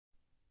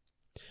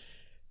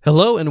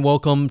Hello and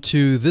welcome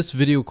to this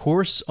video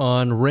course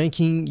on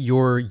ranking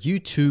your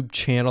YouTube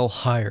channel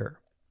higher.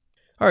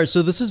 All right,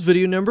 so this is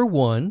video number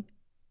 1,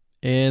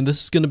 and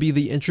this is going to be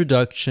the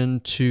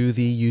introduction to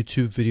the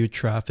YouTube video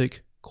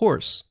traffic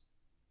course.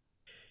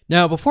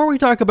 Now, before we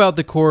talk about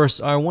the course,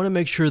 I want to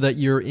make sure that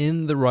you're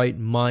in the right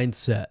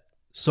mindset.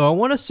 So I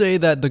want to say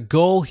that the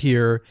goal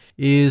here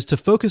is to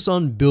focus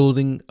on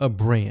building a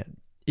brand.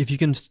 If you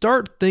can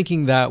start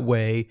thinking that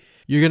way,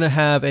 you're going to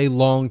have a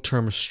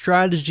long-term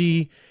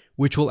strategy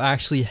which will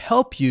actually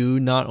help you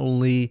not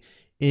only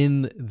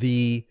in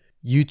the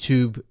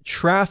YouTube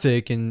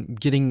traffic and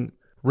getting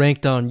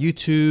ranked on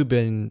YouTube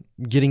and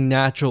getting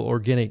natural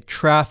organic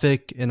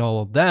traffic and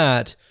all of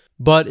that,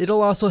 but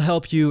it'll also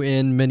help you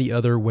in many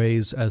other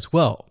ways as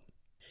well.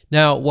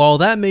 Now, while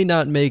that may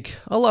not make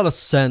a lot of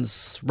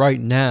sense right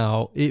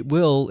now, it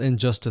will in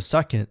just a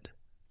second.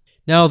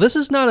 Now, this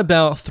is not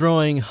about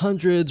throwing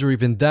hundreds or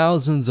even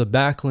thousands of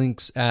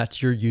backlinks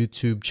at your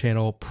YouTube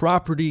channel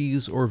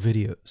properties or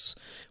videos.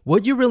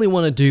 What you really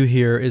want to do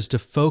here is to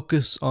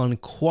focus on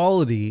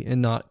quality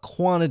and not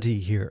quantity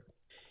here.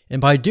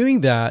 And by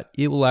doing that,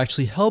 it will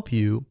actually help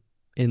you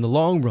in the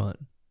long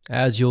run,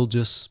 as you'll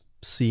just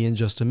see in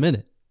just a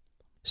minute.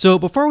 So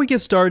before we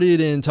get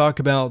started and talk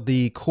about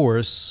the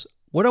course,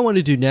 what I want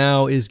to do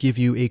now is give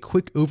you a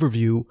quick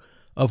overview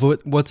of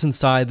what's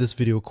inside this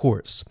video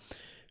course.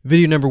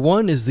 Video number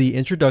 1 is the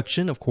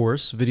introduction, of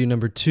course. Video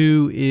number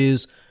 2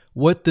 is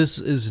what this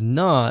is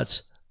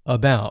not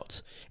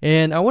about.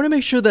 And I want to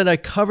make sure that I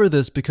cover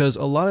this because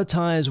a lot of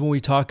times when we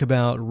talk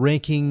about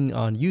ranking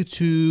on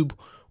YouTube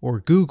or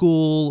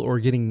Google or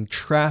getting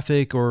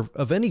traffic or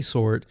of any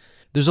sort,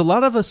 there's a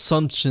lot of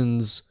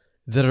assumptions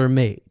that are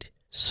made.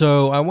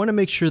 So I want to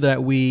make sure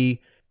that we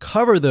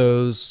cover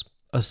those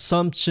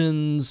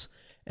assumptions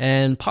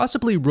and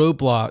possibly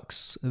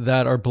roadblocks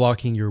that are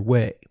blocking your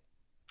way.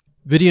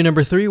 Video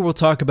number 3, we'll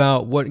talk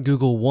about what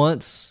Google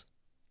wants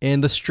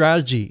and the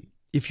strategy.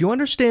 If you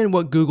understand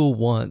what Google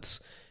wants,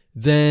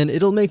 then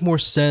it'll make more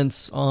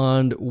sense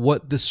on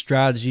what this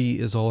strategy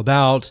is all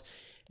about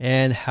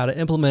and how to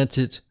implement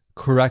it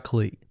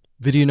correctly.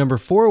 Video number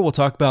 4, we'll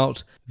talk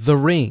about the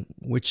ring,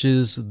 which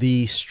is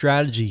the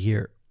strategy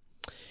here.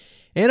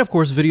 And of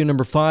course, video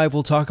number 5,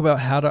 we'll talk about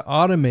how to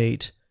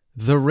automate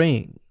the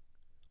ring.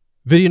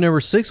 Video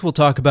number 6, we'll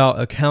talk about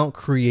account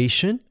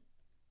creation.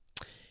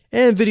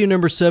 And video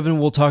number 7,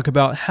 we'll talk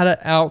about how to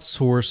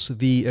outsource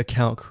the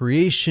account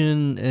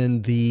creation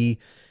and the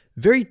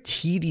very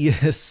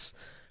tedious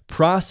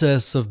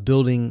process of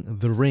building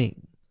the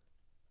ring.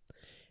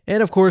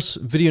 And of course,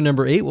 video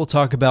number 8, we'll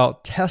talk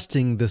about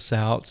testing this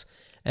out.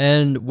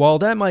 And while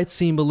that might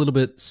seem a little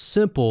bit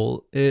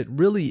simple, it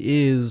really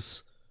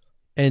is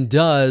and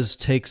does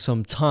take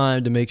some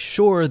time to make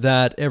sure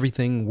that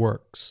everything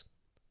works.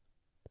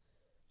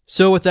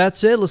 So with that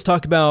said, let's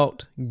talk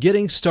about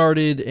getting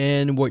started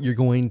and what you're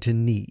going to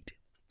need.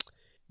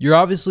 You're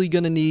obviously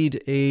going to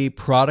need a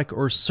product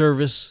or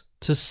service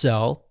to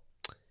sell.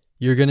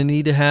 You're going to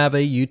need to have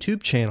a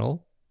YouTube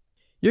channel.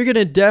 You're going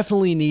to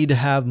definitely need to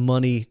have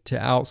money to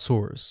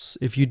outsource.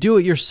 If you do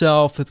it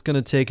yourself, it's going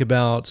to take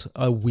about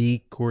a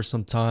week or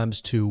sometimes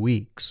 2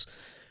 weeks.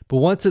 But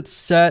once it's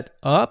set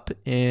up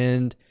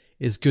and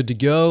is good to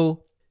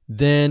go,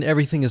 then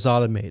everything is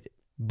automated.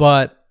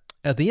 But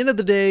at the end of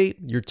the day,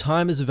 your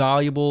time is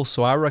valuable,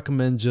 so I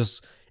recommend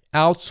just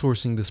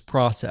outsourcing this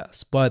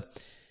process.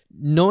 But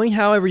knowing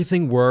how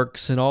everything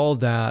works and all of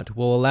that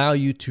will allow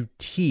you to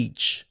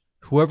teach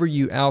whoever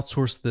you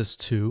outsource this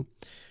to,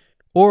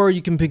 or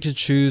you can pick and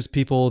choose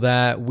people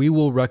that we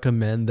will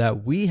recommend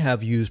that we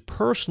have used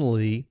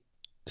personally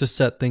to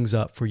set things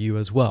up for you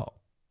as well.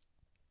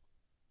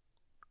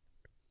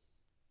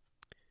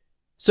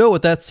 So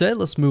with that said,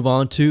 let's move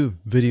on to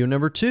video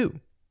number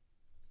 2.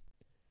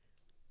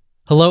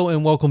 Hello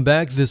and welcome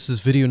back. This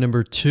is video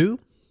number 2,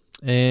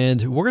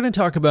 and we're going to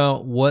talk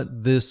about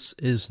what this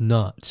is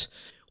not.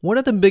 One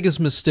of the biggest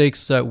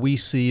mistakes that we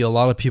see a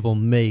lot of people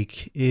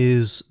make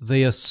is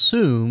they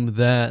assume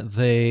that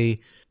they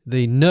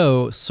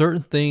know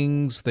certain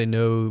things, they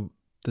know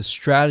the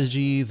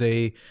strategy,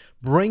 they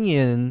bring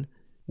in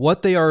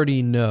what they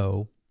already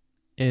know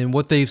and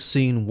what they've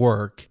seen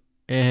work,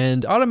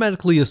 and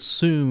automatically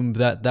assume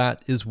that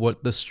that is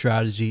what the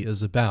strategy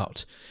is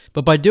about.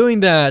 But by doing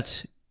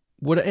that,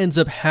 what ends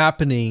up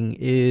happening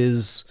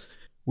is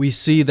we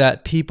see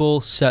that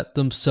people set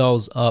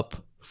themselves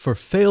up for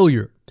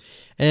failure.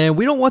 And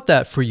we don't want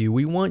that for you.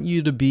 We want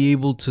you to be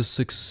able to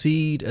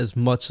succeed as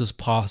much as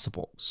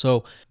possible.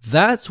 So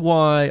that's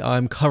why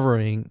I'm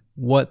covering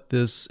what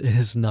this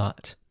is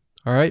not.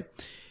 All right.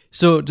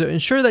 So to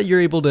ensure that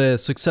you're able to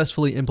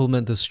successfully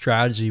implement this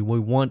strategy, we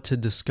want to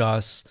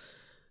discuss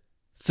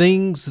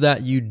things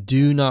that you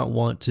do not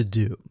want to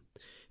do.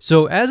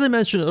 So as I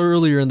mentioned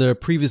earlier in the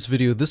previous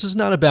video, this is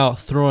not about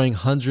throwing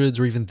hundreds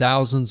or even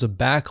thousands of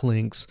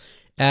backlinks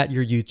at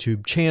your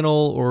YouTube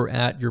channel or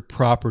at your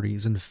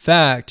properties. In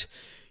fact,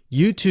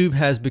 YouTube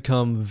has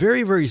become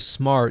very, very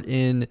smart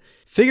in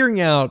figuring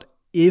out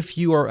if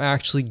you are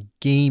actually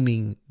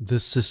gaming the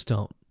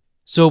system.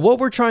 So what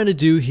we're trying to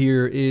do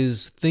here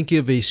is think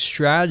of a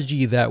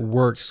strategy that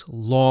works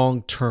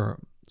long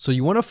term. So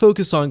you want to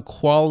focus on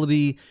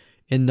quality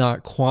and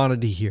not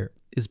quantity here.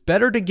 It's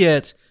better to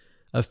get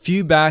a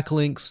few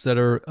backlinks that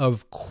are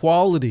of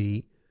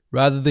quality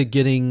rather than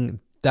getting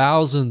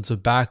thousands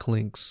of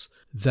backlinks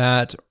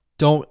that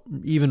don't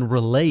even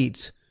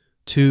relate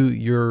to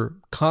your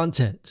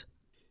content.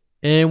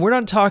 And we're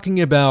not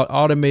talking about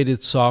automated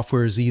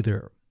softwares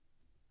either.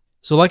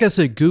 So like I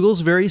said,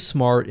 Google's very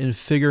smart in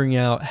figuring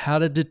out how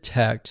to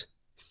detect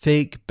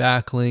fake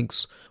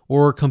backlinks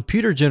or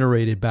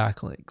computer-generated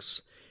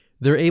backlinks.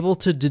 They're able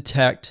to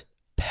detect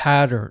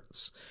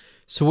patterns.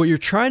 So what you're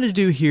trying to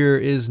do here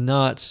is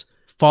not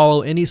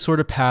follow any sort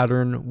of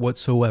pattern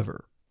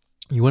whatsoever.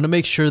 You want to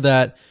make sure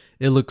that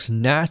it looks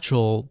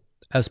natural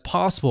as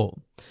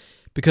possible,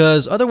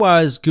 because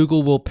otherwise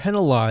Google will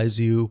penalize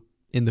you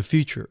in the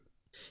future.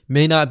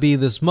 May not be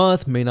this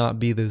month, may not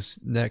be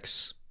this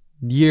next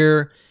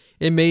year.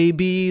 It may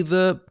be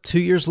the 2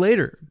 years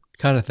later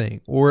kind of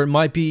thing, or it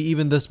might be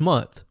even this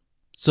month.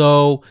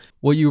 So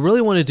what you really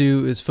want to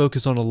do is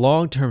focus on a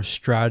long-term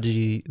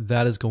strategy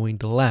that is going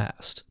to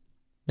last.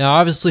 Now,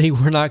 obviously,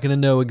 we're not going to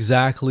know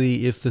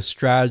exactly if the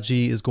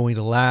strategy is going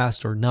to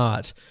last or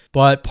not,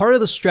 but part of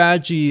the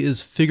strategy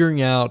is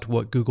figuring out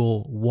what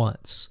Google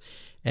wants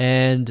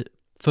and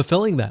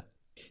fulfilling that.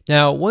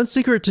 Now, one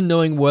secret to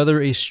knowing whether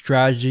a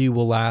strategy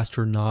will last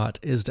or not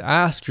is to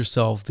ask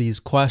yourself these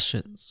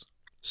questions.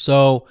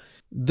 So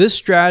this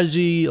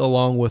strategy,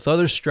 along with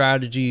other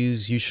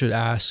strategies, you should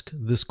ask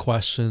this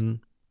question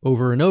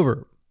over and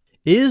over.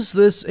 Is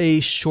this a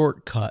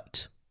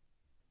shortcut?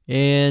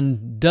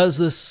 And does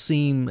this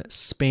seem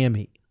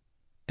spammy?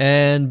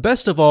 And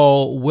best of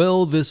all,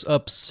 will this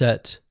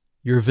upset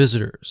your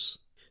visitors?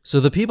 So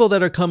the people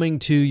that are coming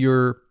to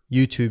your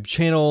YouTube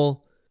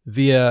channel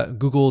via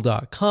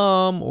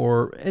google.com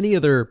or any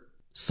other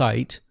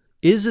site,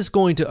 is this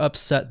going to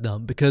upset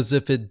them? Because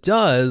if it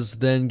does,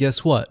 then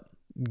guess what?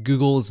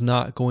 Google is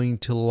not going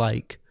to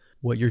like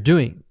what you're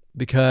doing,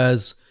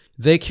 because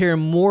they care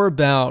more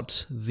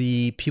about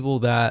the people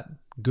that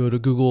go to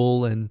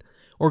Google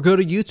or go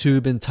to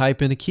YouTube and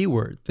type in a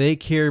keyword. They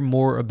care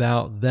more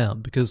about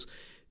them because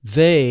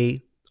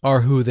they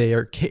are who they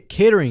are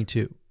catering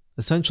to,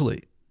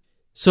 essentially.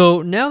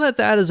 So now that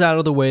that is out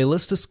of the way,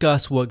 let's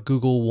discuss what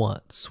Google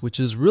wants,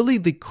 which is really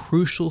the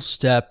crucial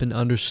step in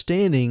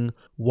understanding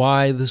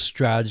why the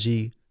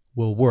strategy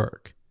will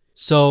work.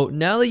 So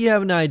now that you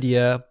have an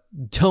idea,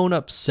 don't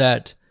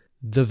upset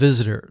the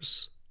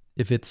visitors.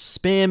 If it's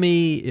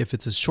spammy, if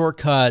it's a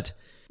shortcut,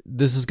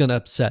 this is going to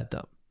upset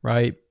them,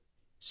 right?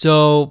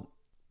 So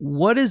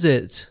what is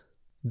it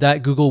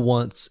that Google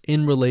wants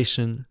in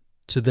relation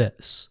to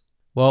this?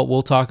 Well,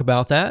 we'll talk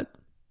about that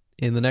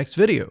in the next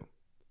video.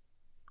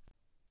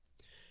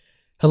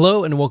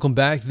 Hello and welcome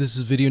back. This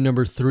is video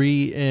number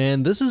 3,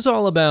 and this is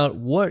all about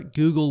what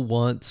Google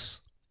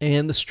wants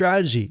and the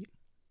strategy.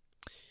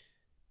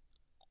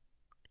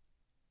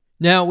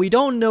 Now, we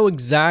don't know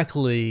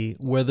exactly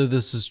whether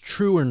this is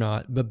true or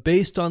not, but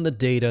based on the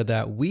data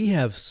that we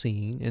have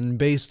seen and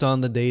based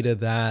on the data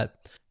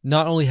that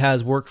not only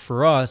has worked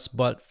for us,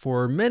 but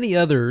for many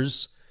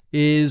others,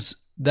 is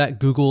that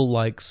Google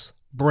likes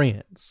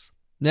brands.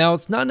 Now,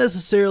 it's not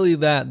necessarily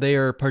that they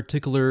are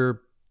particularly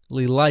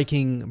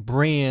liking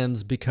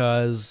brands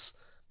because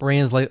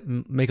brands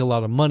make a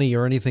lot of money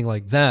or anything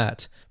like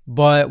that.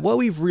 But what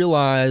we've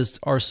realized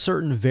are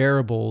certain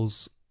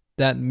variables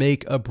that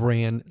make a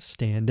brand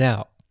stand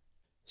out.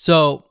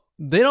 So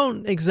they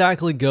don't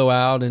exactly go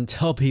out and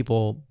tell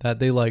people that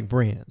they like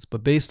brands,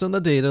 but based on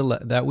the data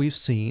that we've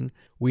seen,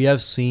 we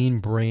have seen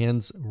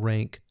brands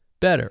rank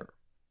better.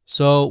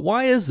 So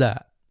why is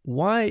that?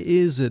 Why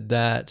is it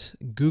that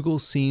Google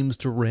seems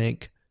to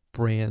rank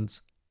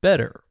brands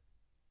better?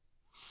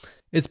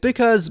 It's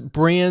because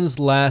brands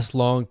last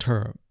long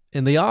term,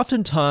 and they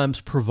oftentimes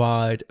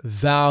provide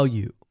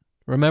value.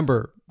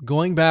 Remember,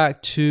 going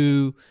back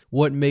to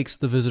what makes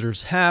the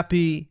visitors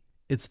happy,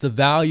 it's the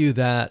value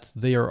that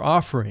they are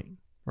offering,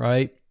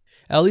 right?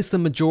 At least the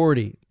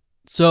majority.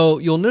 So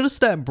you'll notice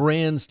that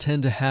brands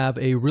tend to have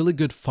a really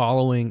good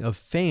following of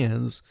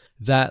fans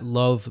that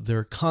love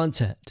their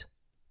content.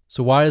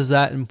 So why is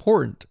that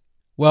important?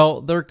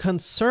 Well, their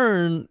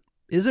concern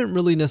isn't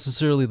really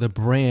necessarily the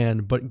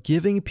brand, but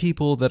giving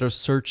people that are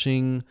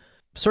searching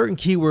certain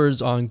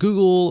keywords on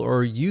Google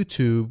or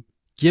YouTube,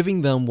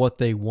 giving them what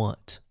they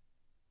want.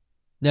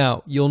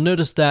 Now, you'll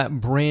notice that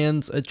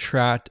brands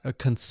attract a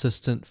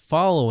consistent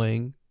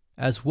following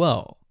as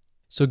well.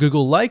 So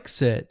Google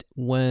likes it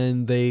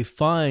when they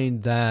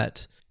find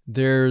that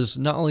there's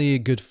not only a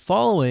good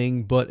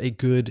following, but a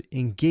good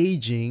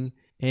engaging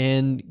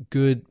and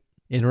good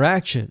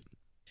interaction.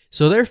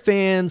 So their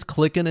fans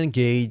click and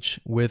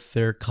engage with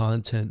their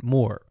content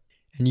more.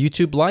 And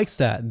YouTube likes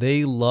that.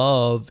 They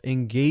love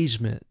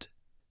engagement.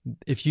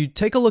 If you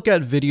take a look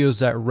at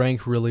videos that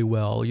rank really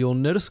well, you'll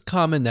notice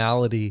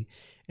commonality,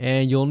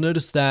 and you'll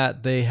notice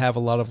that they have a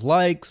lot of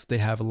likes, they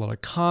have a lot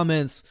of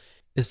comments.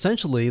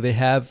 Essentially, they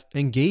have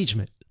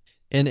engagement.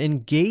 And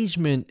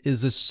engagement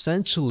is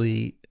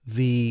essentially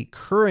the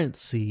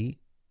currency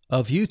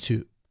of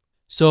YouTube.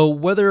 So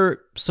whether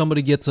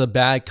somebody gets a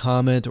bad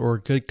comment or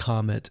a good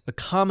comment, a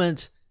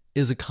comment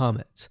is a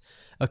comment.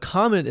 A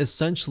comment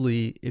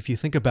essentially, if you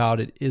think about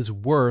it, is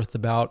worth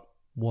about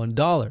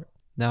 $1.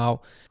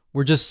 Now,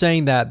 we're just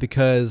saying that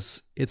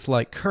because it's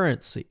like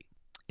currency,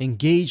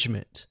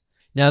 engagement.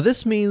 Now,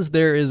 this means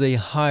there is a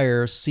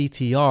higher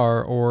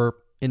CTR, or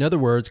in other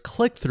words,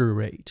 click-through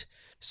rate.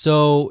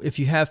 So if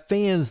you have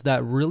fans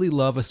that really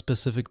love a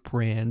specific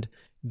brand,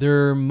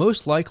 they're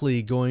most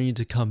likely going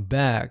to come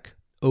back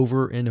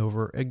over and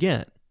over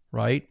again,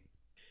 right?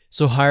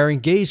 So higher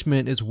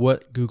engagement is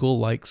what Google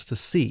likes to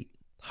see.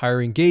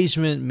 Higher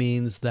engagement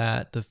means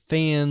that the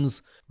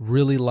fans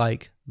really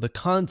like the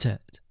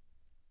content.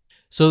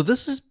 So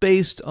this is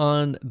based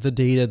on the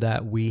data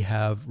that we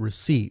have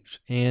received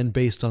and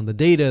based on the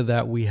data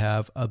that we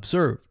have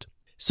observed.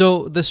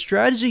 So the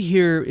strategy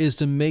here is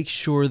to make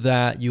sure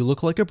that you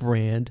look like a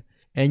brand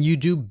and you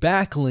do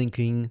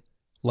backlinking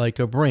like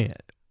a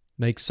brand.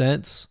 Makes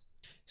sense?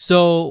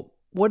 So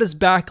what does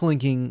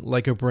backlinking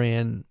like a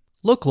brand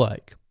look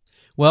like?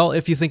 Well,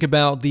 if you think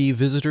about the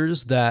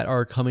visitors that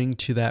are coming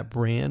to that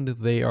brand,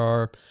 they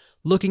are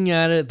looking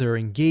at it, they're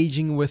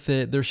engaging with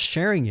it, they're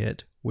sharing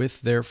it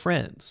with their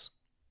friends.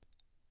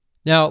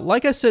 Now,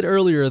 like I said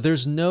earlier,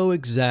 there's no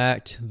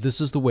exact this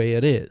is the way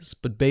it is,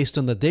 but based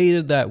on the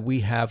data that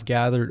we have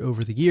gathered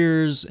over the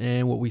years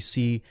and what we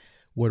see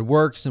what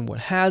works and what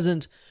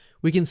hasn't,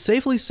 we can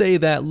safely say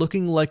that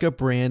looking like a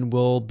brand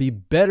will be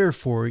better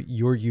for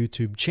your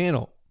YouTube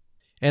channel.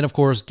 And of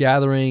course,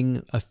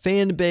 gathering a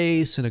fan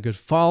base and a good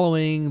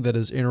following that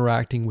is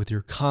interacting with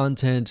your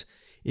content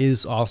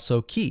is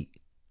also key.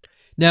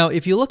 Now,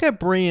 if you look at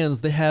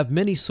brands, they have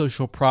many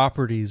social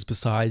properties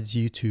besides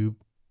YouTube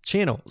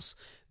channels.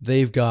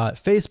 They've got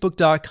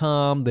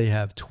Facebook.com, they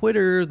have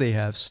Twitter, they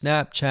have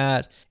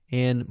Snapchat,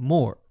 and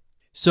more.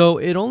 So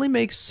it only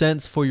makes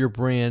sense for your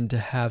brand to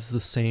have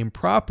the same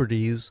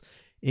properties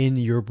in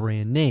your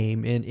brand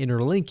name and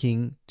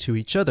interlinking to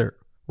each other,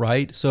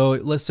 right? So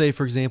let's say,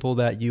 for example,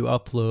 that you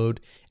upload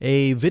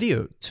a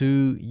video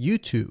to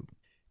YouTube.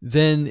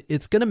 Then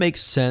it's going to make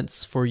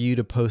sense for you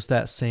to post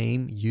that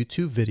same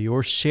YouTube video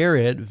or share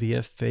it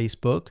via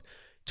Facebook,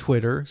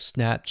 Twitter,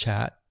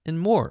 Snapchat, and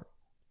more.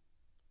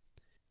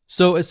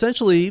 So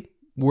essentially,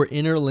 we're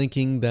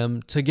interlinking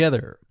them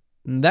together.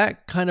 And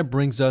that kind of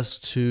brings us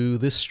to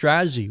this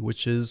strategy,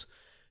 which is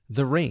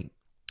the ring.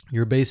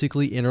 You're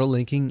basically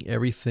interlinking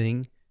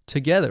everything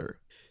together.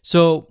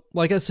 So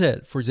like I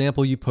said, for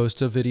example, you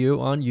post a video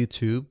on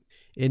YouTube,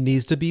 it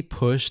needs to be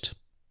pushed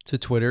to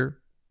Twitter,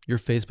 your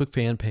Facebook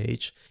fan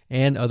page,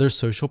 and other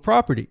social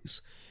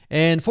properties.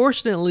 And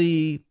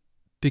fortunately,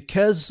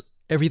 because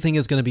everything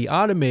is going to be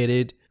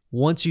automated,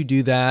 once you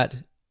do that,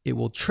 it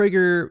will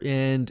trigger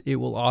and it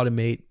will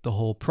automate the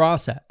whole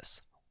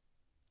process.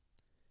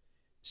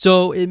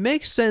 So it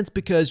makes sense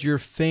because your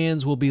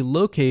fans will be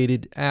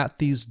located at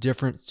these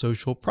different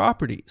social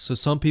properties. So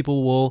some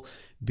people will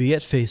be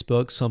at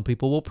Facebook, some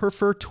people will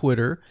prefer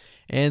Twitter,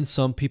 and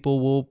some people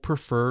will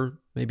prefer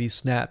maybe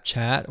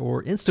Snapchat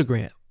or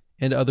Instagram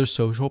and other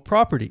social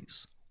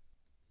properties.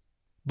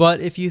 But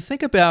if you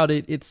think about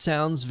it, it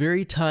sounds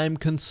very time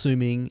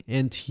consuming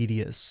and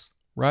tedious,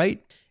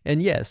 right?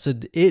 And yes,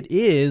 it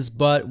is,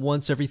 but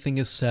once everything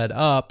is set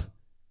up,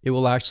 it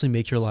will actually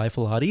make your life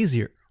a lot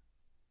easier.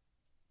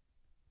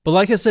 But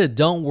like I said,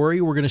 don't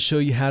worry, we're going to show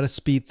you how to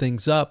speed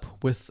things up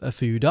with a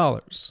few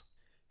dollars.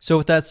 So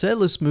with that said,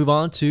 let's move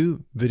on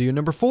to video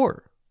number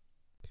 4.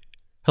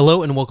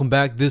 Hello and welcome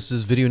back. This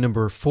is video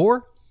number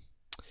 4.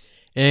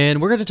 And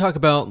we're going to talk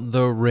about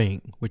the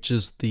ring, which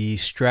is the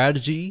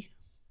strategy.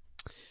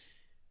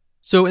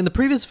 So in the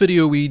previous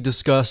video, we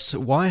discussed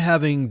why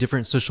having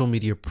different social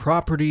media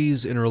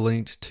properties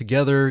interlinked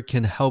together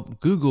can help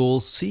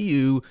Google see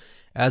you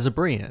as a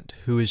brand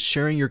who is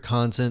sharing your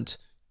content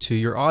to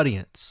your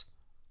audience.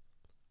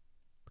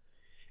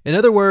 In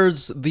other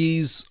words,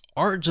 these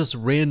aren't just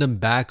random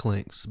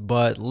backlinks,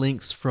 but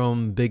links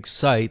from big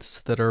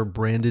sites that are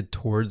branded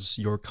towards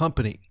your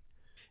company.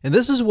 And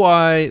this is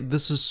why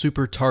this is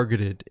super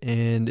targeted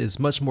and is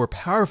much more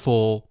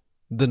powerful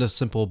than a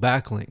simple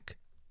backlink.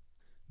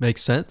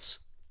 Makes sense?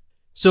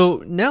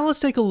 So now let's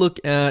take a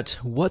look at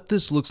what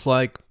this looks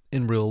like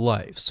in real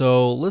life.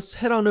 So let's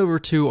head on over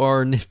to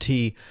our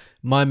nifty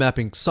mind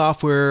mapping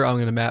software. I'm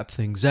going to map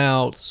things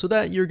out so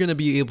that you're going to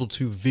be able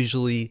to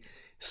visually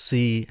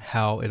see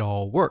how it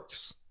all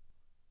works.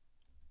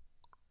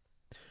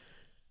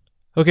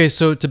 Okay,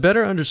 so to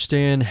better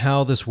understand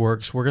how this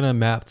works, we're going to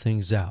map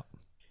things out.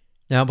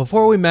 Now,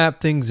 before we map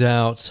things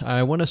out,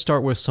 I want to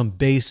start with some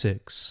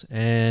basics,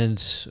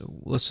 and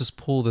let's just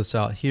pull this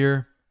out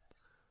here.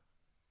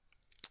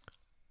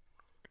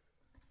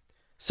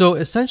 So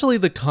essentially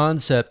the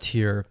concept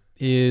here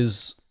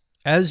is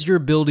as you're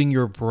building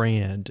your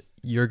brand,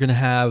 you're going to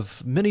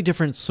have many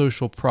different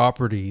social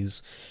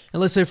properties.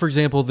 And let's say, for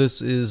example, this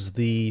is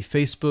the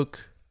Facebook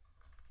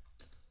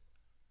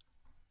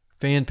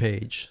fan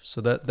page.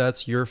 So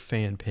that's your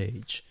fan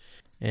page.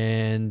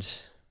 And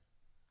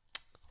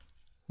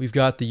we've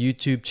got the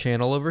YouTube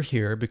channel over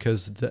here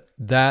because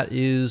that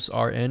is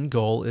our end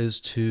goal,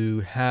 is to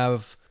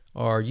have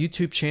our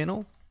YouTube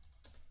channel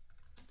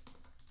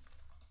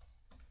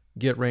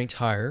get ranked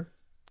higher.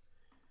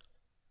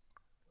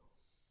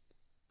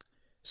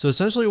 So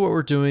essentially what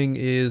we're doing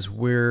is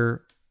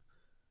we're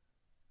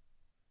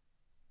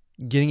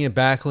getting a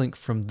backlink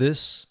from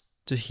this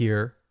to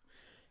here.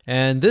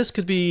 And this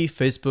could be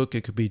Facebook,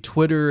 it could be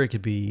Twitter, it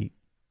could be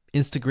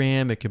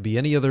Instagram, it could be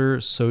any other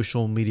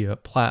social media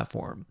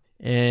platform.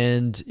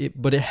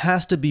 But it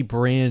has to be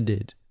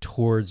branded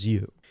towards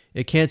you.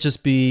 It can't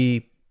just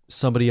be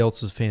somebody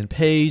else's fan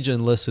page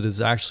unless it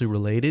is actually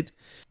related.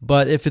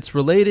 But if it's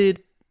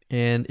related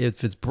and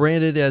if it's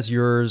branded as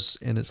yours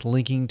and it's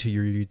linking to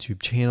your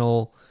YouTube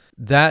channel,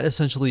 that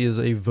essentially is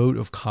a vote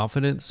of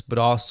confidence, but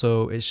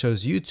also it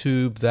shows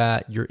YouTube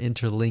that you're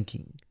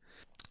interlinking.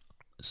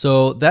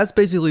 So that's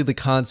basically the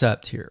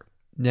concept here.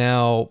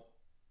 Now,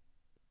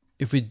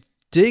 if we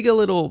dig a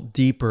little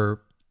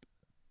deeper,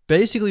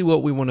 basically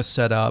what we want to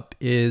set up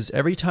is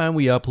every time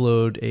we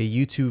upload a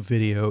YouTube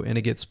video and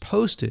it gets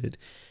posted,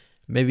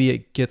 maybe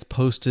it gets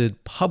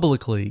posted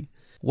publicly,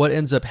 what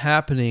ends up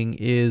happening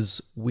is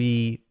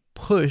we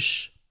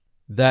push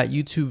that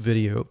YouTube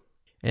video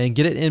and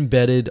get it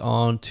embedded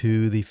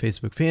onto the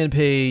Facebook fan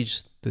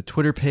page, the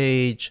Twitter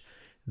page,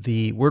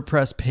 the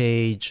WordPress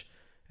page,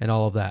 and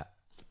all of that.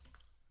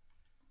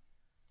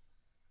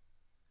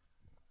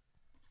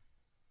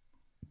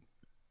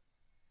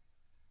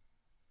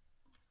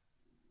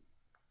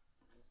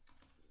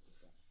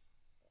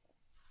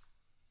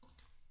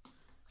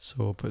 So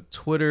we'll put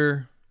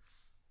Twitter.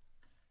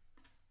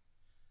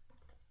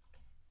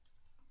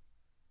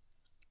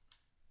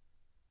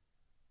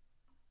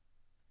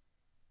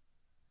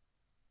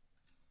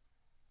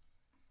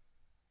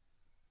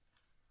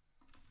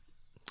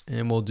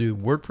 And we'll do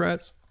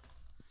WordPress.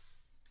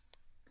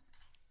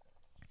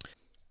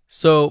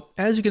 So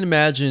as you can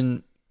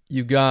imagine,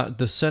 you've got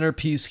the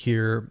centerpiece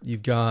here.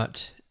 You've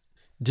got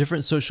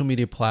different social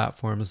media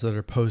platforms that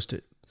are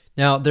posted.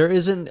 Now, there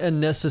isn't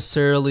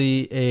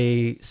necessarily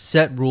a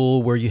set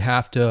rule where you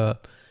have to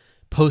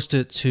post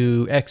it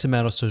to X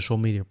amount of social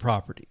media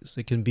properties.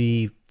 It can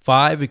be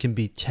 5, it can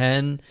be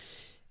 10,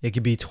 it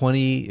could be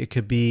 20, it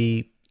could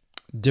be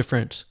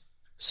different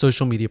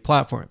social media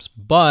platforms.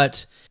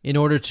 But in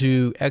order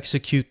to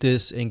execute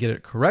this and get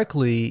it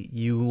correctly,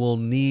 you will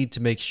need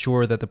to make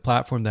sure that the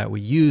platform that we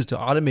use to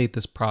automate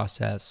this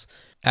process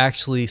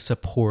actually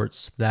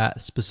supports that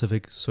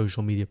specific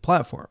social media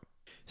platform.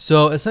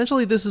 So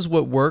essentially this is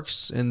what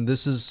works, and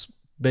this is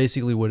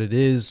basically what it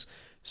is.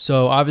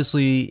 So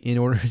obviously in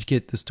order to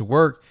get this to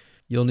work,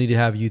 you'll need to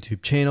have a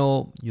YouTube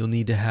channel, you'll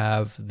need to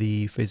have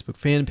the Facebook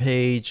fan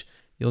page,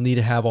 you'll need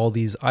to have all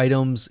these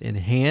items in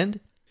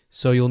hand.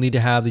 So you'll need to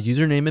have the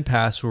username and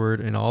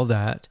password and all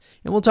that.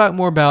 And we'll talk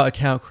more about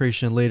account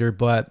creation later,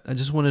 but I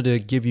just wanted to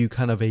give you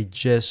kind of a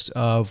gist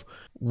of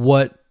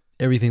what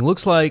everything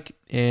looks like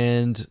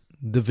and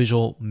the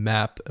visual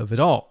map of it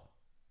all.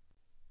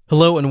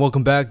 Hello and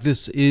welcome back.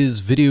 This is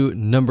video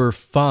number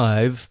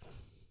 5.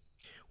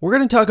 We're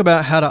going to talk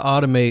about how to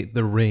automate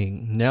the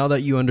ring. Now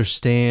that you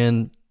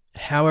understand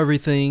how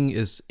everything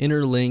is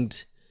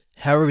interlinked,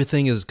 how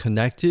everything is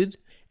connected,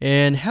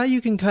 and how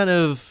you can kind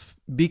of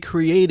be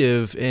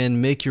creative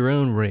and make your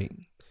own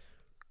ring.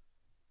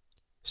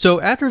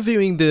 So after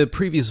viewing the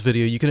previous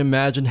video, you can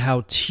imagine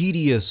how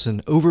tedious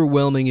and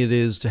overwhelming it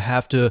is to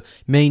have to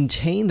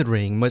maintain the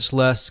ring, much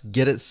less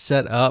get it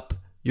set up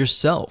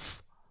yourself.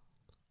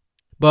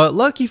 But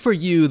lucky for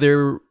you,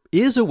 there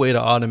is a way to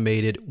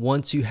automate it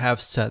once you have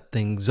set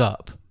things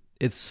up.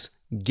 It's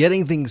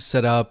getting things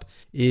set up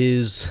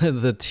is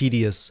the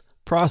tedious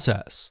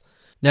process.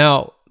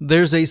 Now,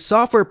 there's a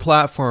software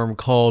platform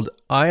called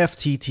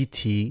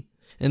IFTTT,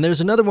 and there's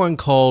another one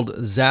called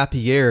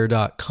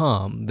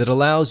Zapier.com that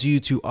allows you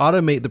to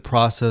automate the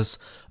process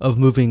of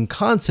moving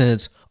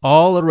content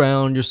all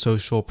around your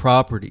social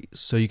properties.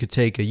 So you could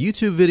take a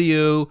YouTube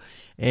video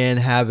and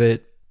have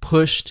it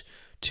pushed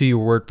to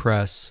your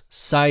WordPress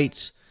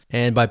site.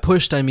 And by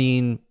pushed, I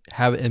mean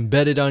have it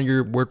embedded on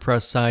your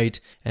WordPress site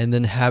and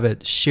then have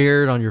it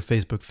shared on your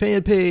Facebook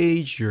fan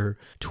page, your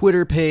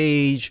Twitter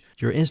page,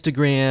 your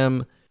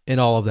Instagram,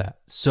 and all of that.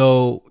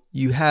 So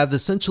you have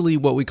essentially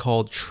what we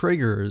call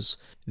triggers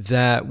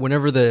that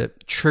whenever the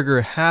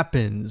trigger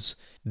happens,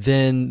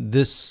 then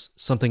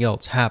something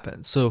else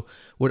happens. So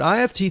what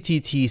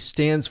IFTTT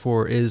stands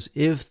for is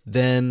if,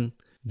 then,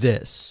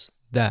 this,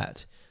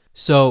 that.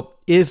 So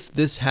if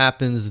this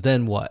happens,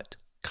 then what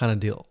kind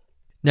of deal.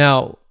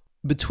 Now,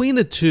 between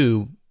the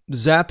two,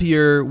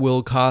 Zapier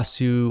will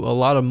cost you a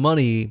lot of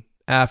money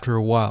after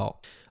a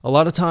while. A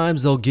lot of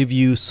times they'll give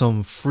you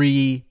some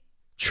free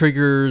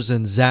triggers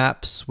and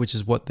zaps, which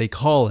is what they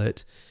call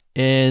it.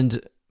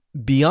 And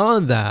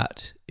beyond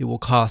that, it will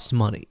cost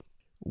money.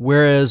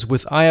 Whereas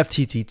with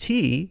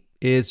IFTTT,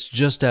 it's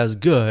just as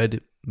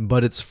good,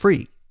 but it's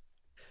free.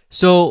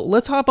 So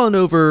let's hop on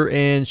over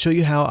and show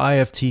you how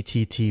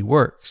IFTTT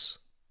works.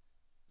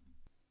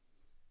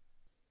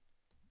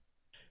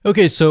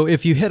 Okay, so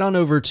if you head on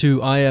over to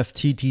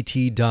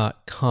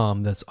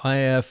ifttt.com, that's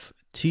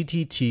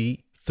ifttt,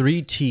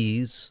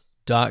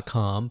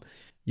 3ts.com,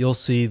 you'll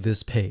see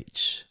this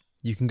page.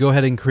 You can go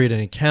ahead and create an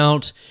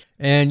account,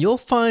 and you'll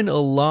find a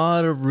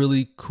lot of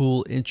really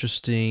cool,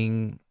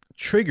 interesting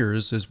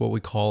triggers, is what we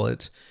call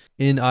it,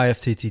 in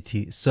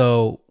ifttt.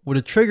 So what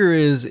a trigger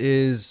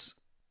is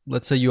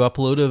let's say you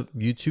upload a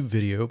YouTube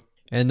video,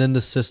 and then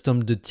the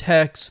system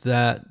detects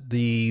that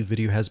the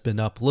video has been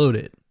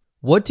uploaded.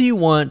 What do you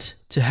want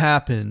to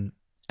happen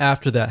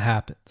after that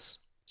happens?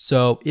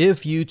 So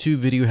if YouTube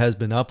video has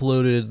been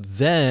uploaded,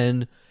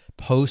 then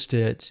post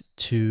it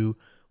to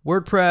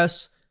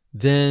WordPress.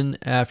 Then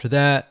after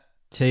that,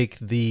 take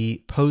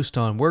the post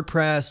on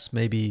WordPress,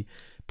 maybe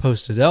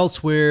post it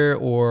elsewhere,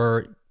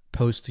 or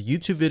post the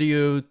YouTube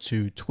video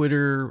to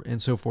Twitter,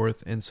 and so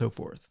forth and so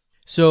forth.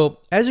 So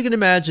as you can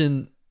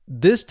imagine,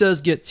 this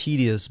does get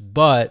tedious,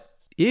 but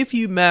if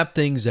you map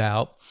things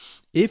out,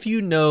 if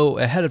you know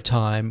ahead of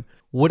time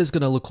what it's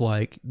going to look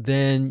like,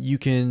 then you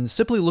can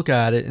simply look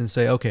at it and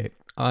say, okay,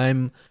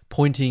 I'm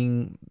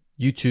pointing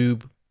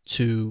YouTube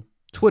to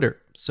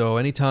Twitter. So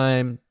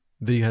anytime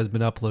video has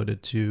been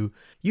uploaded to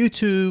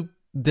YouTube,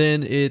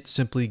 then it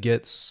simply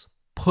gets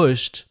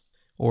pushed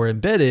or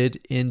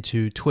embedded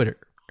into Twitter.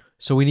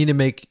 So we need to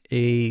make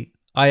a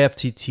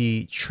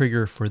IFTTT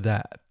trigger for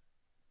that.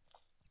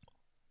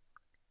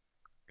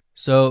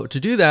 So to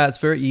do that, it's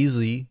very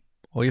easy.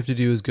 All you have to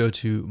do is go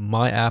to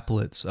My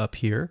Applets up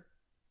here,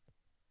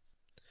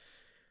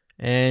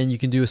 and you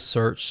can do a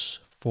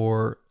search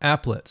for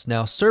applets.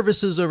 Now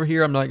services over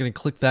here, I'm not going to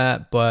click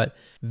that, but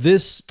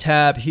this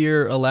tab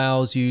here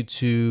allows you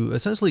to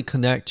essentially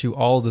connect to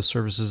all the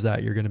services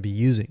that you're going to be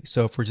using.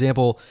 So for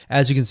example,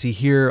 as you can see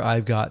here,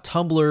 I've got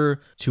Tumblr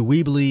to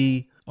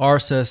Weebly,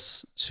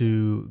 RSS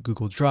to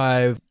Google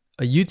Drive,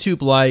 a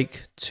YouTube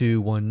like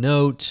to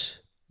OneNote,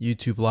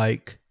 YouTube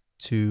like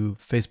to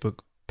Facebook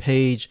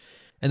page.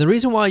 And the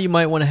reason why you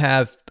might want to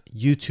have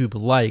YouTube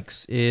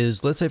likes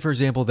is, let's say for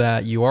example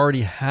that you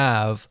already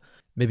have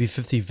maybe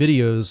 50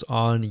 videos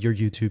on your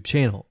YouTube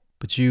channel,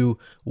 but you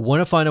want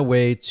to find a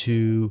way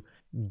to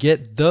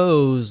get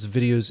those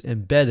videos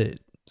embedded.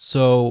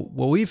 So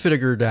what we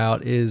figured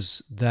out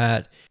is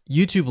that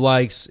YouTube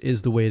likes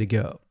is the way to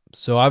go.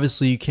 So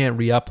obviously you can't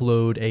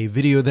re-upload a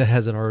video that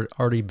hasn't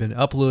already been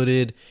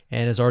uploaded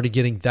and is already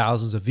getting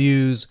thousands of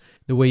views.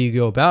 The way you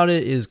go about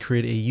it is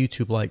create a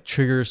YouTube like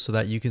trigger so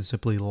that you can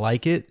simply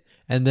like it,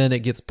 and then it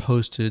gets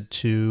posted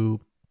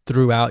to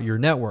throughout your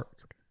network.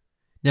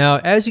 Now,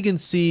 as you can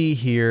see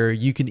here,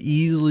 you can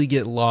easily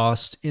get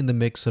lost in the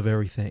mix of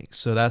everything.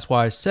 So that's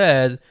why I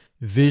said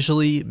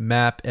visually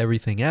map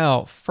everything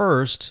out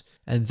first,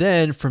 and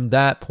then from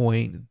that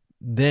point,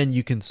 then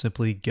you can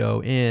simply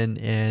go in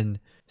and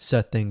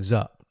set things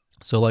up.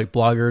 So like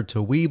Blogger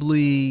to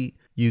Weebly,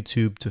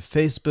 YouTube to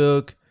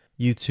Facebook,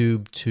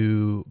 YouTube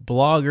to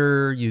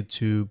Blogger,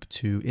 YouTube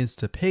to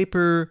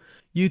Instapaper,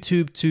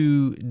 YouTube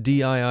to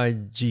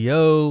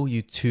DIIGO,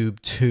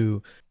 YouTube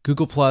to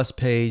Google Plus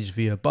page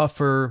via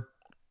Buffer,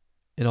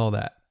 and all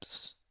that.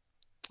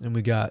 And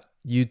we got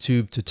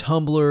YouTube to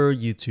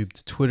Tumblr, YouTube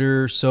to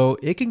Twitter. So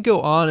it can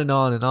go on and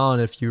on and on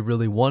if you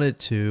really wanted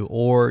to,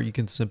 or you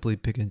can simply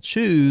pick and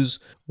choose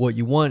what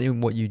you want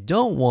and what you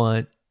don't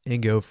want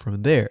and go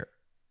from there.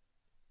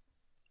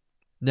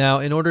 Now,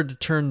 in order to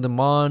turn them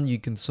on, you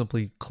can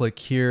simply click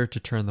here to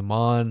turn them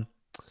on.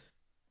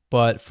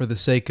 But for the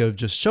sake of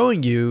just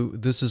showing you,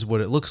 this is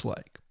what it looks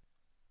like.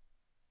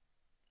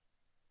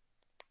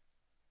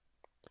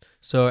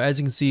 So as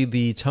you can see,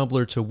 the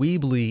Tumblr to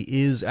Weebly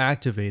is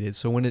activated.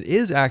 So when it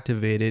is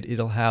activated,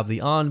 it'll have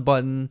the on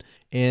button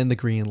and the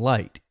green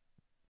light.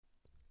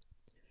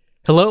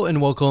 Hello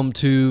and welcome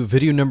to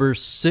video number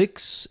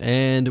 6,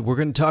 and we're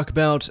going to talk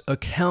about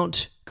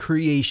account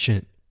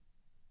creation.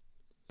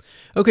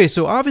 Okay,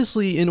 so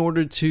obviously in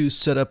order to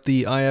set up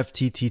the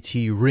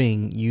IFTTT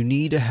ring, you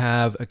need to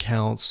have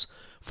accounts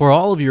for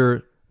all of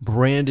your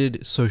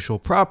branded social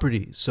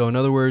properties. So in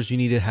other words, you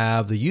need to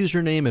have the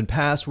username and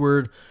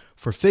password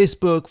for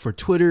Facebook, for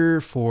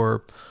Twitter,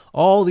 for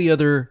all the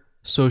other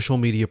social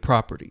media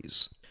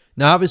properties.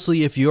 Now,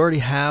 obviously, if you already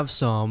have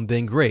some,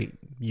 then great.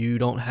 You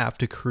don't have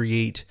to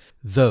create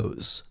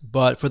those.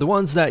 But for the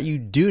ones that you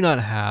do not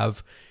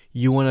have,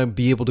 you want to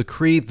be able to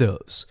create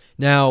those.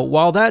 Now,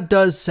 while that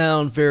does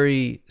sound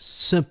very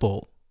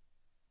simple,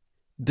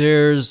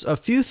 there's a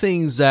few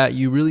things that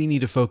you really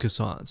need to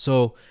focus on.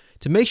 So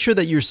to make sure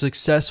that you're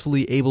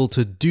successfully able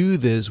to do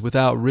this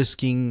without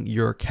risking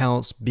your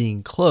accounts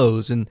being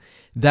closed, and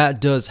that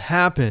does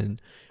happen,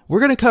 we're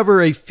going to cover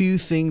a few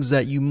things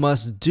that you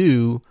must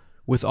do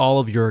with all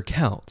of your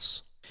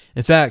accounts.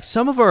 In fact,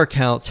 some of our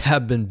accounts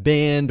have been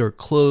banned or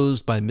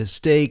closed by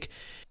mistake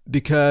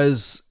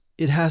because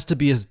it has to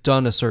be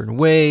done a certain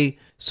way.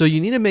 So you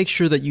need to make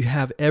sure that you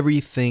have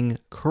everything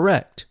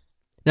correct.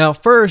 Now,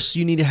 first,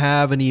 you need to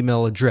have an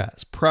email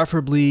address,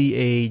 preferably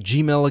a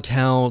Gmail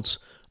account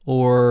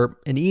or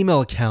an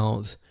email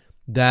account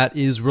that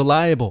is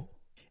reliable.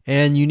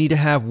 And you need to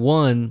have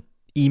one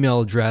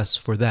email address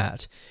for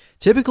that.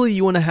 Typically,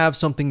 you want to have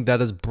something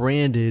that is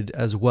branded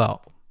as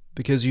well,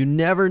 because you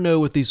never know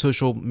with these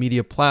social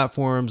media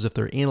platforms if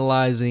they're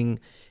analyzing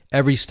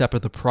every step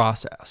of the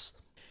process.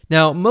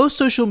 Now, most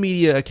social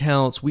media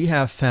accounts we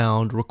have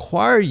found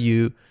require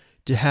you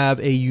to have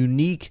a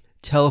unique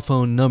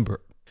telephone number.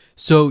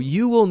 So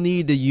you will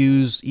need to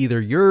use either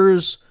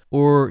yours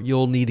or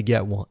you'll need to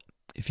get one.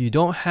 If you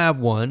don't have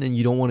one and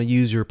you don't want to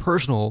use your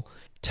personal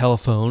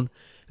telephone,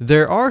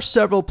 there are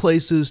several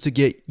places to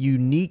get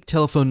unique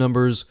telephone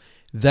numbers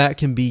that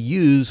can be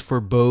used for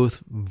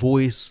both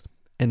voice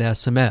and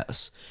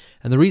SMS.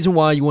 And the reason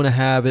why you want to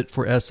have it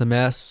for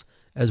SMS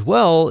as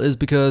well is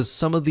because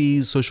some of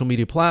these social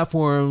media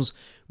platforms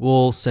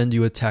will send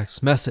you a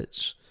text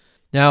message.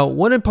 Now,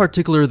 one in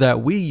particular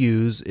that we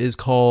use is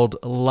called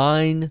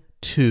line2.com.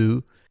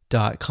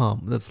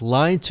 That's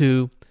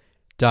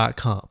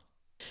line2.com.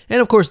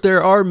 And of course,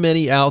 there are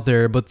many out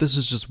there, but this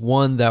is just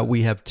one that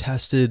we have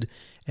tested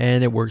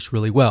and it works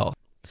really well.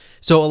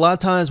 So a lot of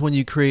times when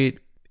you create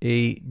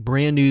a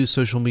brand new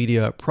social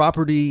media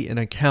property, an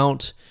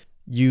account,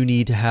 you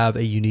need to have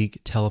a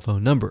unique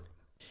telephone number.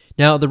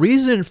 Now, the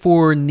reason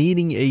for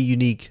needing a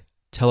unique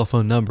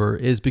telephone number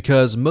is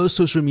because most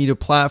social media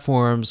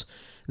platforms,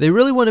 they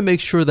really want to make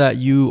sure that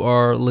you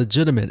are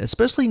legitimate,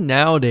 especially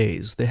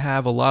nowadays. They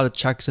have a lot of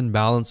checks and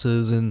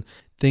balances and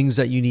things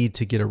that you need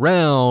to get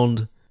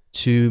around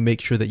to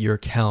make sure that your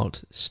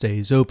account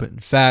stays open. In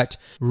fact,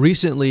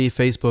 recently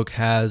Facebook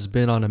has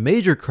been on a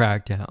major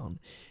crackdown,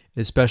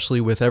 especially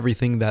with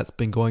everything that's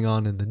been going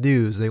on in the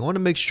news. They want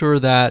to make sure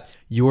that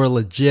you are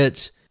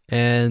legit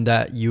and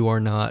that you are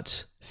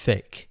not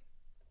fake.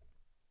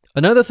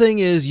 Another thing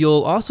is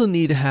you'll also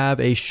need to have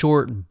a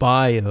short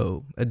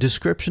bio, a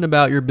description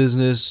about your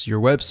business, your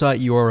website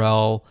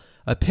URL,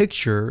 a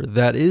picture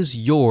that is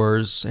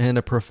yours, and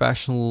a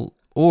professional,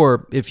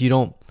 or if you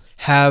don't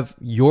have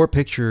your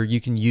picture,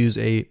 you can use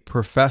a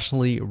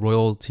professionally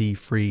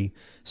royalty-free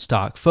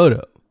stock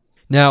photo.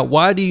 Now,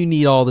 why do you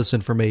need all this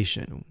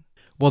information?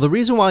 Well, the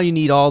reason why you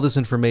need all this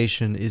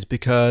information is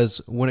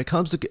because when it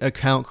comes to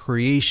account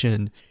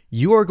creation,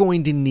 you are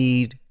going to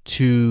need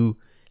to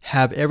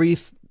have every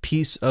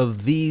piece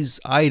of these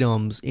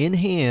items in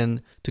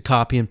hand to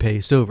copy and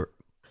paste over.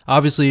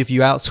 Obviously, if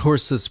you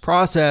outsource this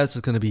process,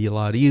 it's going to be a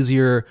lot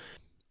easier.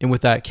 And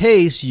with that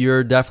case,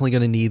 you're definitely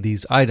going to need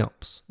these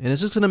items. And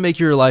it's just going to make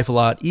your life a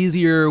lot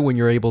easier when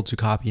you're able to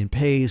copy and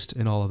paste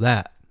and all of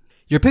that.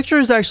 Your picture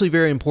is actually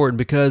very important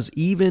because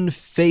even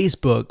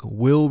Facebook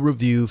will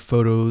review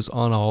photos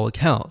on all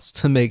accounts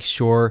to make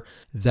sure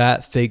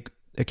that fake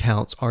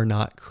accounts are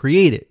not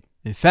created.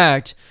 In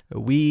fact,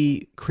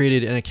 we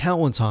created an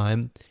account one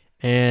time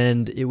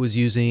and it was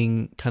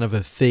using kind of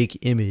a fake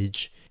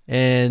image.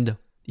 And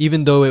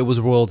even though it was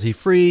royalty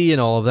free and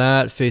all of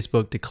that,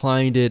 Facebook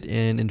declined it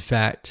and in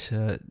fact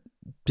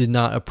did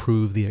not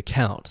approve the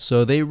account.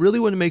 So they really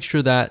want to make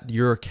sure that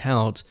your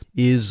account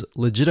is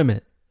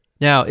legitimate.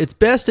 Now, it's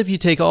best if you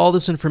take all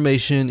this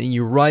information and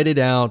you write it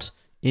out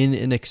in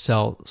an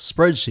Excel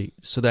spreadsheet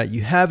so that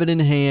you have it in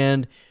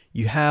hand,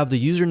 you have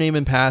the username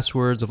and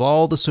passwords of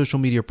all the social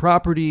media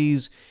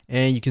properties,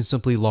 and you can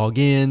simply log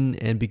in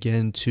and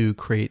begin to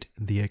create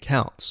the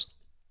accounts.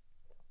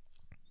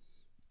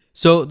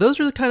 So those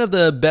are kind of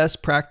the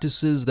best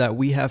practices that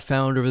we have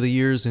found over the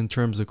years in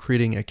terms of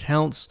creating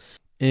accounts.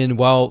 And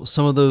while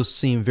some of those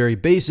seem very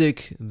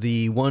basic,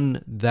 the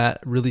one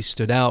that really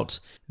stood out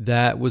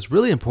that was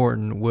really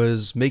important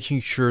was making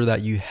sure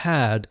that you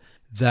had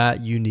that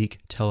unique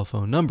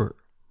telephone number.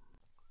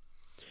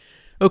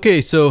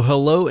 Okay, so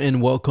hello and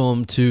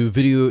welcome to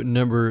video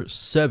number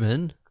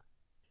 7.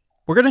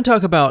 We're going to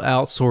talk about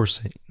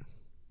outsourcing.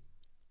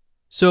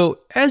 So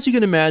as you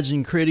can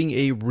imagine, creating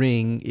a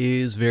ring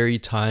is very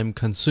time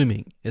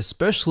consuming,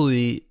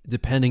 especially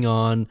depending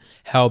on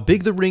how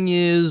big the ring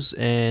is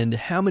and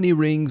how many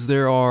rings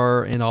there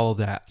are and all of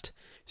that.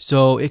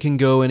 So it can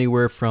go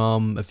anywhere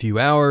from a few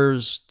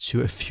hours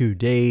to a few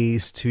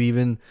days to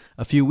even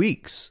a few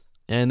weeks.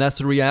 And that's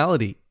the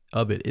reality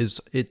of it,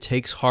 is it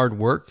takes hard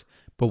work,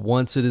 but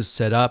once it is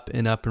set up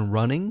and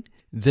running,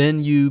 then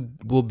you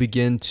will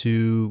begin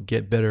to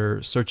get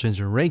better search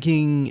engine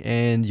ranking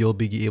and you'll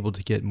be able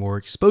to get more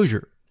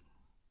exposure.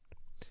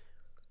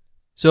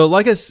 So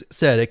like I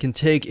said, it can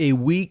take a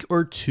week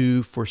or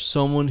two for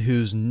someone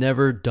who's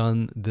never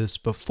done this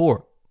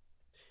before.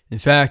 In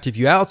fact, if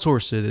you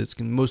outsource it, it's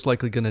most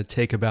likely going to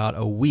take about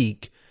a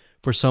week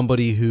for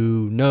somebody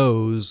who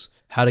knows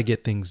how to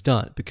get things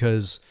done,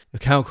 because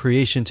account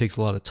creation takes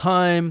a lot of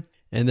time,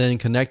 and then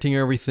connecting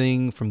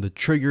everything from the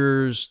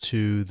triggers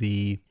to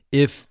the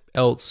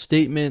if-else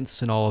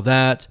statements and all of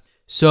that.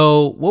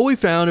 So what we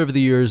found over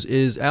the years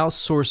is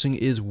outsourcing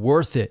is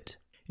worth it.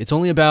 It's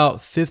only about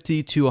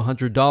 $50 to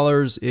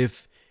 $100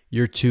 if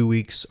your 2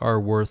 weeks are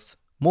worth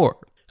more.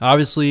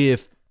 Obviously,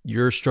 if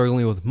you're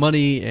struggling with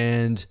money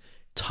and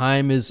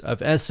time is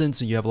of essence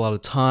and you have a lot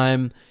of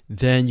time,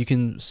 then you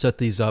can set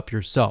these up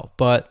yourself.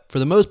 But for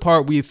the most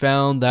part, we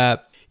found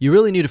that you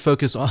really need to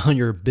focus on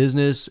your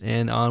business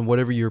and on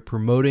whatever you're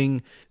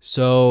promoting.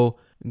 So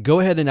go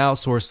ahead and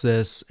outsource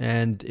this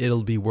and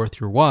it'll be worth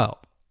your while.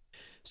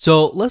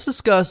 So let's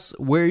discuss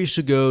where you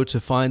should go to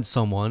find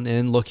someone,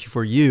 and lucky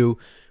for you,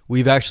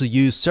 we've actually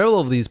used several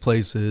of these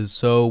places.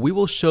 So we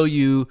will show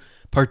you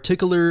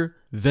particular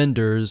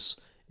vendors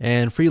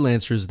and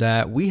freelancers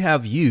that we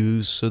have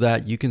used so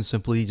that you can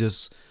simply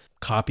just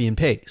copy and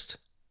paste.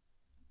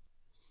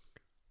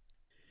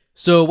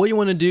 So what you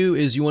want to do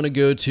is you want to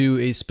go to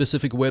a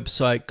specific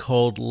website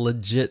called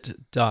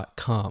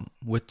legit.com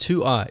with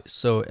 2 I's.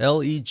 So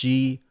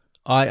LEGIIT.com.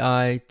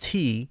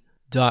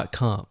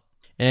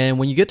 And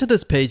when you get to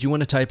this page, you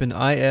want to type in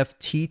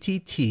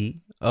IFTTT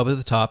up at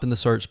the top in the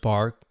search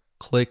bar,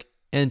 click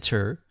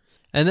enter,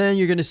 and then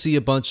you're going to see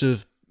a bunch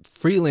of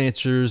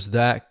freelancers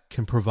that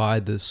can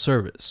provide this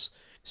service.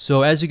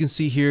 So as you can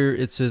see here,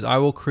 it says I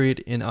will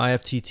create an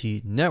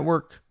IFTTT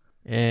network,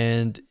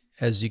 and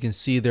as you can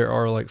see, there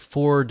are like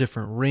 4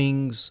 different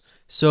rings.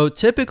 So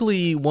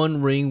typically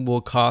one ring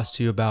will cost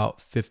you about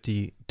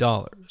 $50.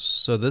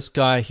 So this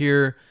guy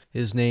here,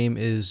 his name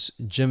is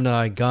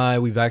Gemini Guy.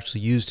 We've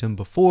actually used him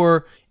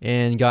before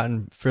and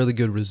gotten fairly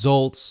good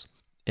results.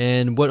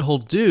 And what he'll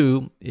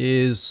do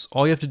is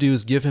all you have to do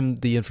is give him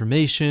the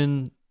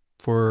information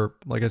for,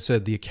 like I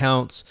said, the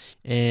accounts,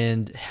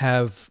 and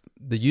have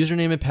the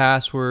username and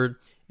password.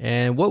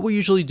 And what we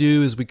usually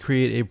do is we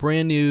create a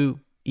brand new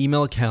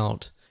email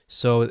account.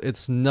 So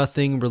it's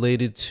nothing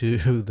related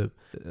to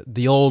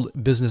the old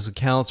business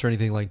accounts or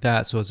anything like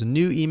that. So it's a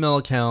new email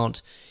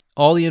account,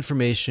 all the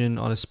information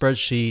on a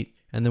spreadsheet,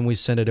 and then we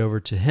send it over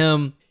to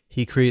him.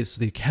 He creates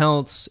the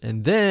accounts,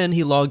 and then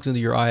he logs into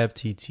your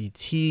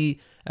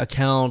IFTTT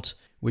account,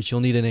 which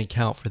you'll need an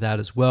account for that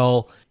as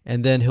well,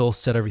 and then he'll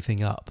set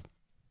everything up.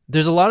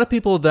 There's a lot of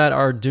people that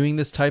are doing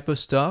this type of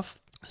stuff.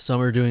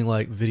 Some are doing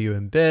like video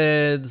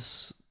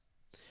embeds,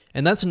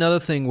 and that's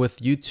another thing with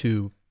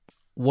YouTube.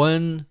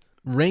 One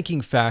ranking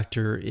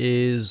factor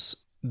is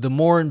the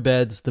more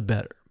embeds, the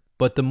better.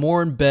 But the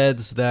more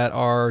embeds that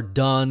are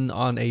done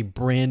on a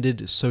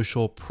branded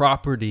social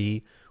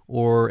property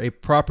or a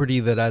property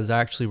that is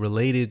actually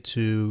related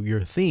to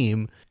your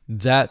theme,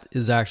 that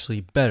is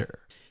actually better.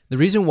 The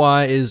reason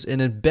why is an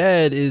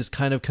embed is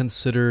kind of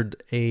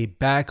considered a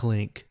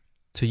backlink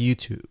to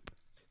YouTube.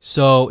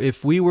 So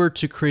if we were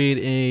to create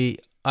a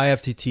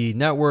IFTTT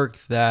network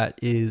that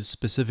is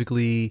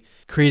specifically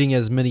creating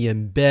as many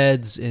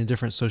embeds in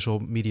different social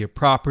media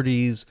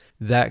properties,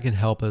 that can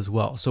help as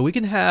well. So we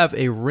can have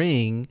a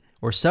ring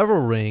or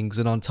several rings,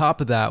 and on top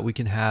of that, we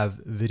can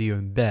have video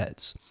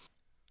embeds.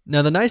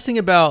 Now, the nice thing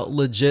about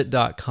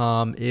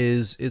legit.com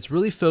is it's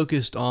really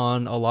focused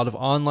on a lot of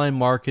online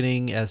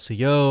marketing,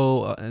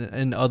 SEO,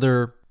 and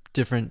other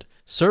different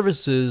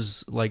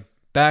services like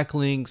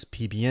backlinks,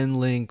 PBN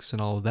links,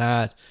 and all of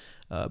that.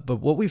 But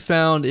what we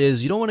found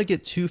is you don't want to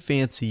get too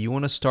fancy. You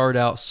want to start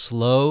out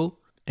slow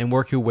and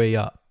work your way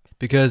up.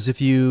 Because if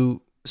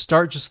you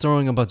start just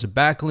throwing a bunch of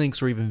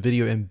backlinks or even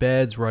video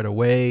embeds right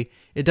away,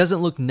 it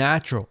doesn't look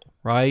natural,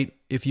 right?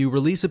 If you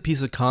release a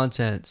piece of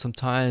content,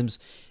 sometimes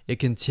it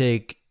can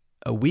take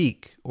a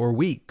week or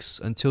weeks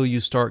until you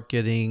start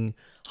getting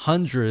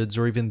hundreds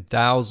or even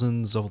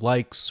thousands of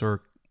likes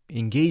or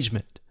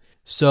engagement.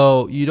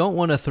 So you don't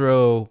want to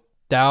throw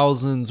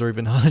thousands or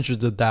even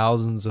hundreds of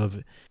thousands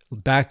of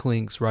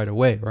backlinks right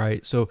away,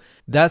 right? So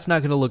that's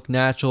not going to look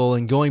natural.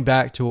 And going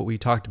back to what we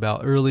talked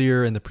about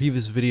earlier in the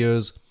previous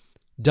videos,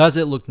 does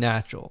it look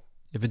natural?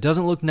 If it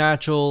doesn't look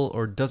natural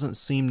or doesn't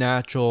seem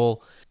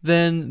natural,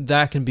 then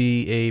that can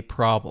be a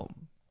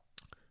problem.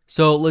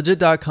 So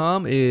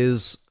legit.com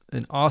is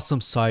an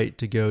awesome site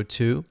to go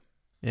to.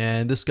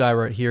 And this guy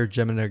right here,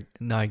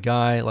 Gemini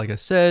Guy, like I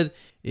said,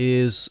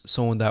 is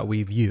someone that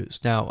we've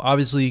used. Now,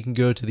 obviously you can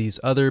go to these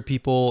other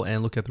people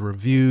and look at the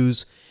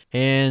reviews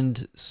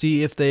and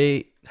see if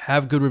they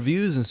have good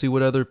reviews and see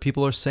what other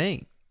people are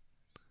saying.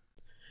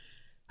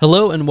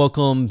 Hello and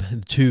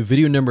welcome to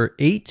video number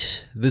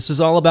 8. This is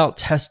all about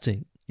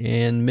testing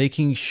and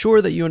making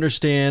sure that you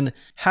understand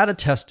how to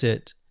test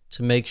it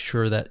to make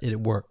sure that it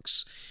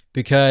works.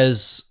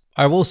 Because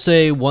I will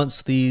say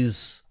once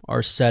these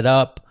are set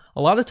up,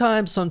 a lot of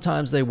times,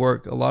 sometimes they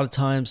work. A lot of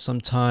times,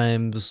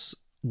 sometimes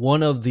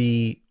one of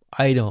the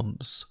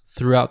items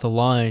throughout the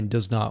line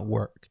does not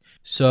work.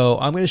 So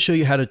I'm going to show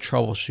you how to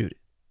troubleshoot it.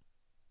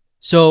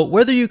 So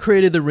whether you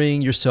created the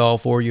ring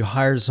yourself or you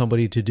hired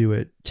somebody to do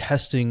it,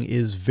 testing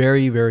is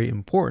very, very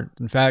important.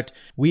 In fact,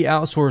 we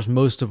outsource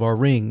most of our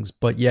rings,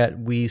 but yet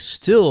we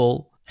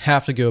still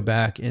have to go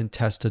back and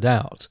test it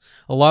out.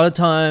 A lot of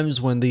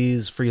times when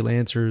these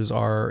freelancers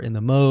are in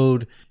the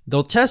mode,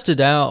 they'll test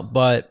it out,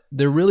 but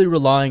they're really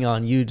relying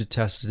on you to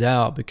test it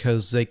out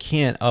because they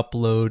can't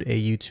upload a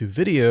YouTube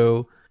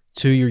video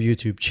to your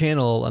YouTube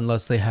channel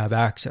unless they have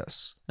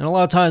access. And a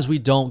lot of times we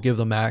don't give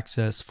them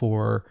access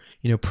for,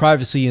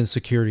 privacy and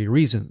security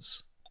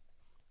reasons.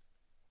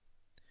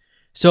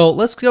 So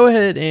let's go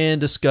ahead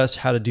and discuss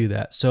how to do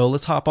that. So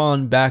let's hop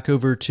on back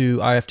over to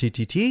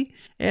IFTTT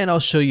and I'll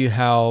show you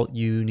how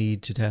you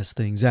need to test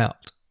things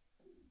out.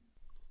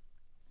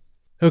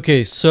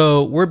 Okay,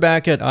 so we're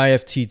back at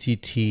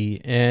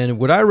IFTTT, and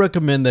what I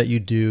recommend that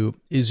you do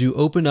is you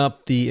open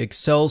up the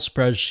Excel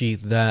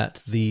spreadsheet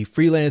that the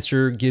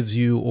freelancer gives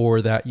you or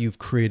that you've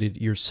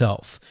created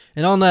yourself.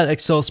 And on that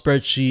Excel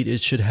spreadsheet,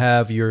 it should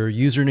have your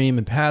username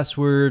and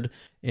password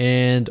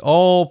and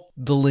all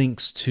the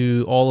links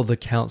to all of the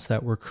accounts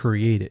that were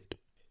created.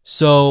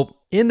 So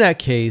in that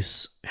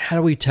case, how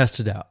do we test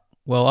it out?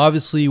 Well,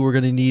 obviously we're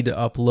going to need to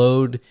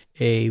upload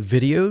a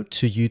video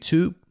to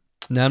YouTube.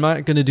 Now, I'm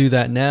not going to do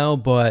that now,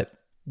 but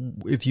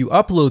if you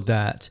upload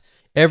that,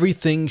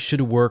 everything should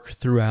work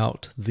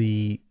throughout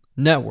the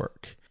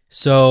network.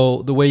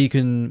 So the way you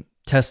can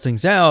test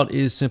things out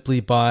is simply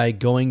by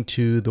going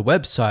to the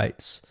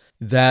websites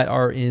that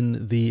are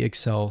in the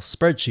Excel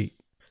spreadsheet.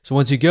 So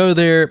once you go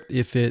there,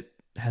 if it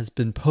has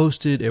been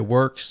posted, it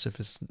works. If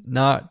it's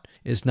not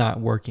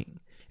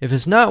working. If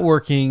it's not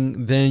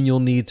working, then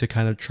you'll need to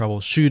kind of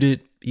troubleshoot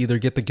it. Either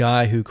get the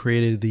guy who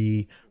created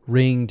the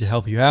ring to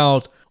help you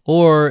out,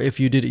 or if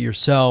you did it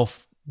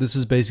yourself, this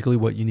is basically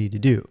what you need to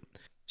do.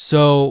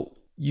 So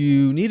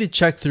you need to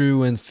check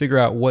through and figure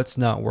out what's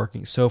not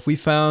working. So if we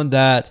found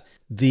that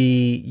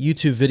the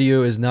YouTube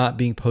video is not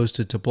being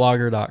posted to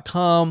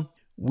blogger.com,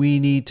 we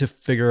need to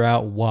figure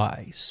out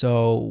why.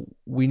 So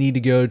we need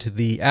to go to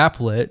the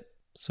applet.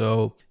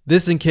 So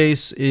this in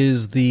case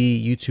is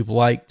the YouTube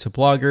like to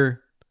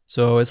Blogger.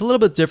 So it's a little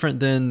bit different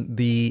than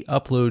the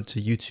upload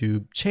to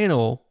YouTube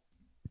channel.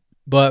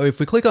 But if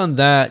we click on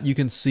that, you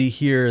can see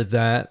here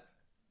that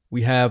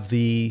we have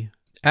the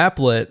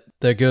applet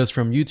that goes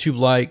from YouTube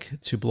like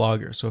to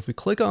Blogger. So if we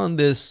click on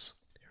this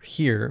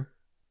here,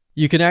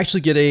 you can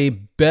actually get a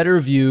better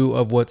view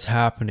of what's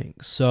happening.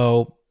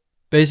 So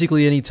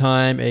basically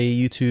anytime a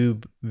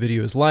YouTube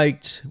video is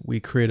liked, we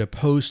create a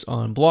post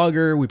on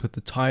Blogger, we put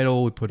the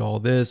title, we put all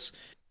this.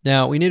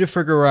 Now we need to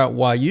figure out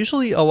why.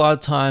 Usually a lot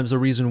of times the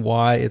reason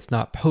why it's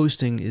not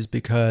posting is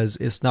because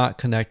it's not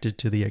connected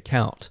to the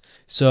account.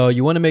 So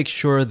you want to make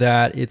sure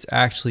that it's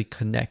actually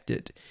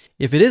connected.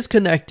 If it is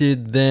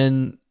connected,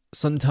 then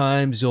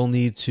sometimes you'll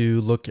need to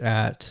look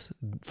at,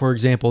 for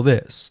example,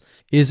 this.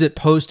 Is it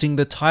posting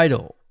the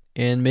title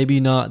and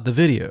maybe not the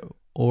video?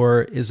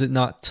 Or is it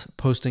not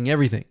posting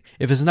everything?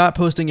 If it's not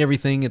posting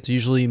everything, it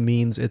usually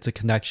means it's a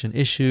connection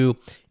issue.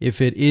 If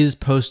it is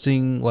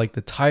posting like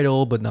the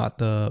title but not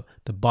the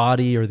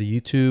body or the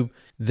YouTube,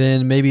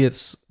 then maybe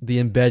it's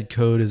the embed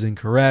code is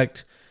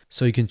incorrect.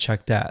 So you can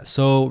check that.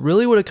 So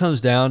really what it comes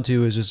down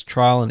to is just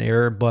trial and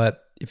error.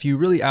 But if you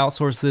really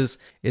outsource this,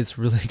 it's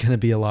really going to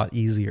be a lot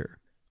easier.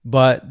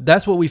 But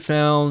that's what we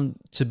found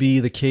to be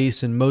the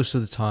case in most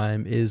of the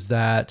time, is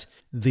that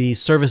the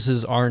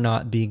services are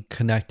not being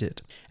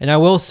connected. And I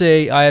will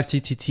say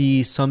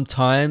IFTTT,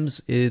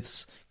 sometimes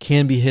it's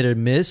can be hit or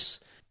miss.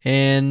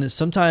 And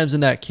sometimes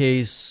in that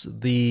case,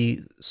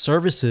 the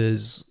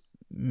services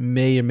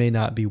may or may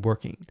not be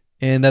working.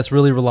 And that's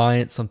really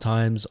reliant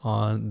sometimes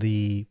on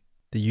the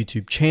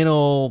YouTube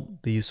channel,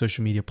 the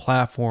social media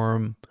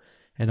platform,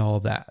 and all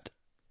of that.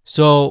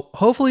 So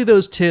hopefully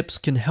those tips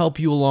can help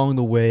you along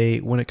the way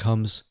when it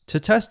comes to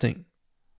testing.